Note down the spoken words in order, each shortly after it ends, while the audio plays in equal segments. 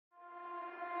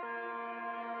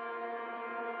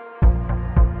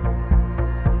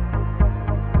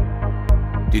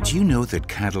Did you know that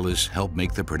catalysts help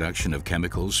make the production of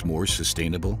chemicals more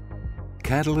sustainable?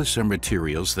 Catalysts are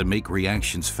materials that make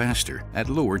reactions faster at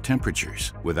lower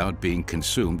temperatures without being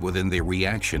consumed within the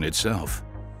reaction itself.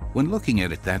 When looking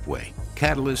at it that way,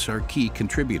 catalysts are key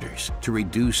contributors to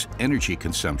reduce energy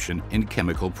consumption in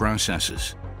chemical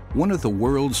processes. One of the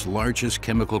world's largest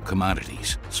chemical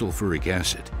commodities, sulfuric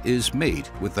acid, is made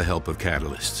with the help of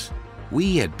catalysts.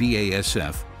 We at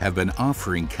BASF have been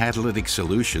offering catalytic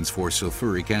solutions for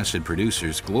sulfuric acid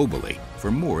producers globally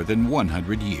for more than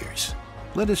 100 years.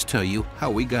 Let us tell you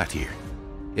how we got here.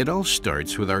 It all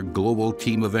starts with our global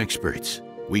team of experts.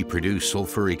 We produce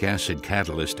sulfuric acid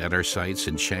catalyst at our sites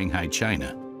in Shanghai,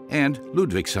 China, and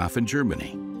Ludwigshafen,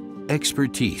 Germany.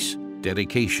 Expertise,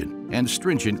 dedication, and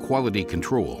stringent quality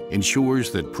control ensures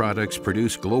that products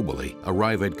produced globally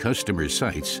arrive at customer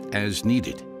sites as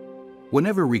needed.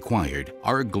 Whenever required,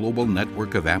 our global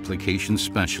network of application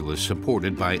specialists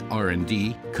supported by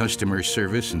R&D, customer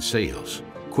service, and sales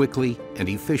quickly and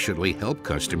efficiently help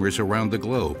customers around the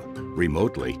globe,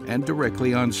 remotely and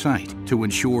directly on site, to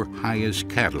ensure highest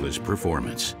catalyst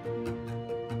performance.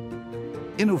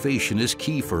 Innovation is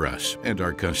key for us and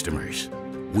our customers.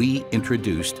 We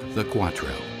introduced the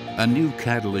Quattro, a new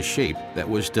catalyst shape that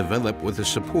was developed with the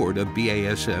support of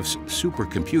BASF's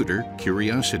supercomputer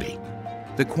Curiosity.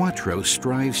 The Quattro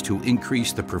strives to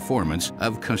increase the performance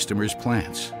of customers'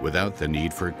 plants without the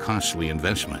need for costly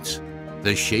investments.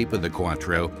 The shape of the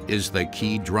Quattro is the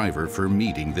key driver for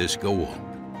meeting this goal.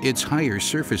 Its higher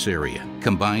surface area,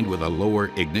 combined with a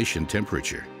lower ignition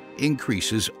temperature,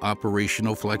 increases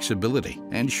operational flexibility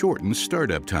and shortens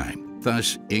startup time,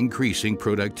 thus increasing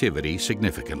productivity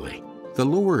significantly. The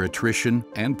lower attrition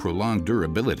and prolonged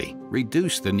durability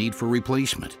reduce the need for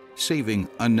replacement, saving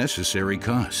unnecessary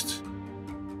costs.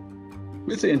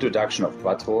 With the introduction of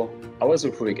Quattro, our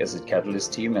sulfuric acid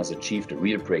catalyst team has achieved a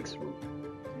real breakthrough.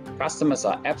 Customers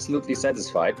are absolutely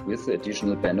satisfied with the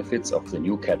additional benefits of the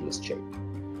new catalyst shape.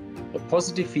 The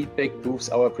positive feedback proves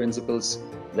our principles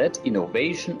that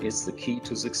innovation is the key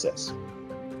to success.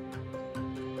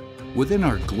 Within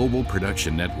our global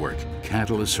production network,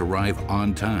 catalysts arrive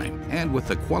on time and with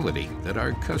the quality that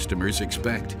our customers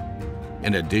expect.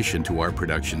 In addition to our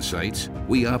production sites,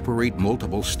 we operate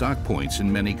multiple stock points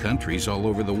in many countries all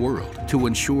over the world to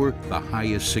ensure the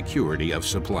highest security of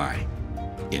supply.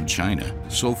 In China,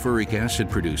 sulfuric acid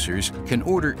producers can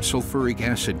order sulfuric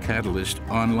acid catalyst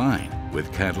online,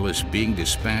 with catalysts being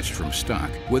dispatched from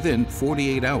stock within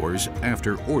 48 hours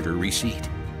after order receipt.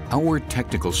 Our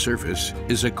technical service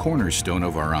is a cornerstone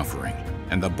of our offering,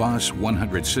 and the BOSS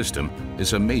 100 system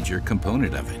is a major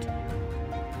component of it.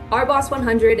 Our BOSS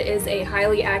 100 is a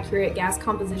highly accurate gas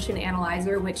composition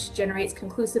analyzer which generates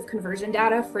conclusive conversion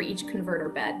data for each converter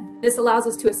bed. This allows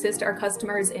us to assist our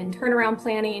customers in turnaround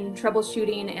planning,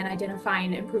 troubleshooting, and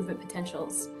identifying improvement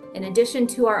potentials. In addition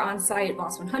to our on-site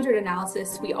BOSS 100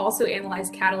 analysis, we also analyze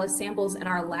catalyst samples in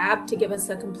our lab to give us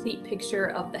a complete picture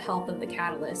of the health of the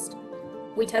catalyst.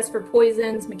 We test for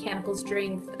poisons, mechanical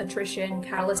strength, attrition,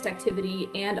 catalyst activity,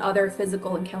 and other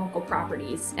physical and chemical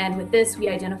properties. And with this, we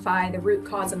identify the root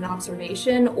cause of an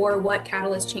observation or what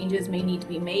catalyst changes may need to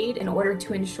be made in order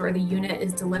to ensure the unit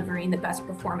is delivering the best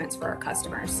performance for our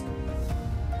customers.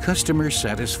 Customer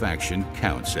satisfaction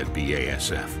counts at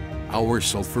BASF. Our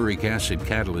sulfuric acid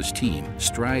catalyst team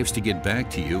strives to get back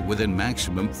to you within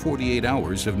maximum 48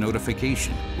 hours of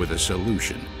notification with a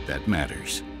solution that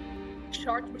matters.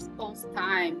 Short response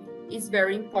time is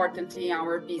very important in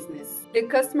our business. The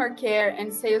customer care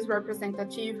and sales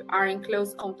representative are in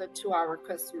close contact to our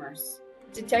customers.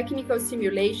 The technical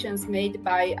simulations made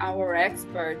by our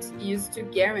experts used to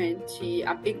guarantee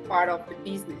a big part of the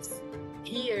business.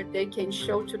 Here they can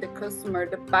show to the customer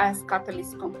the best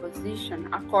catalyst composition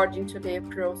according to their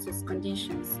process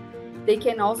conditions. They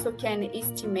also can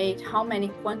estimate how many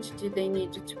quantity they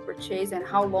need to purchase and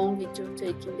how long it will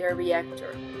take in their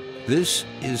reactor. This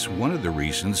is one of the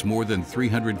reasons more than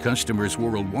 300 customers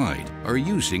worldwide are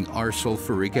using our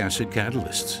sulfuric acid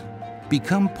catalysts.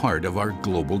 Become part of our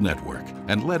global network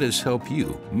and let us help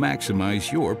you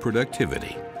maximize your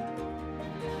productivity.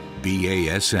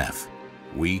 BASF,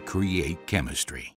 we create chemistry.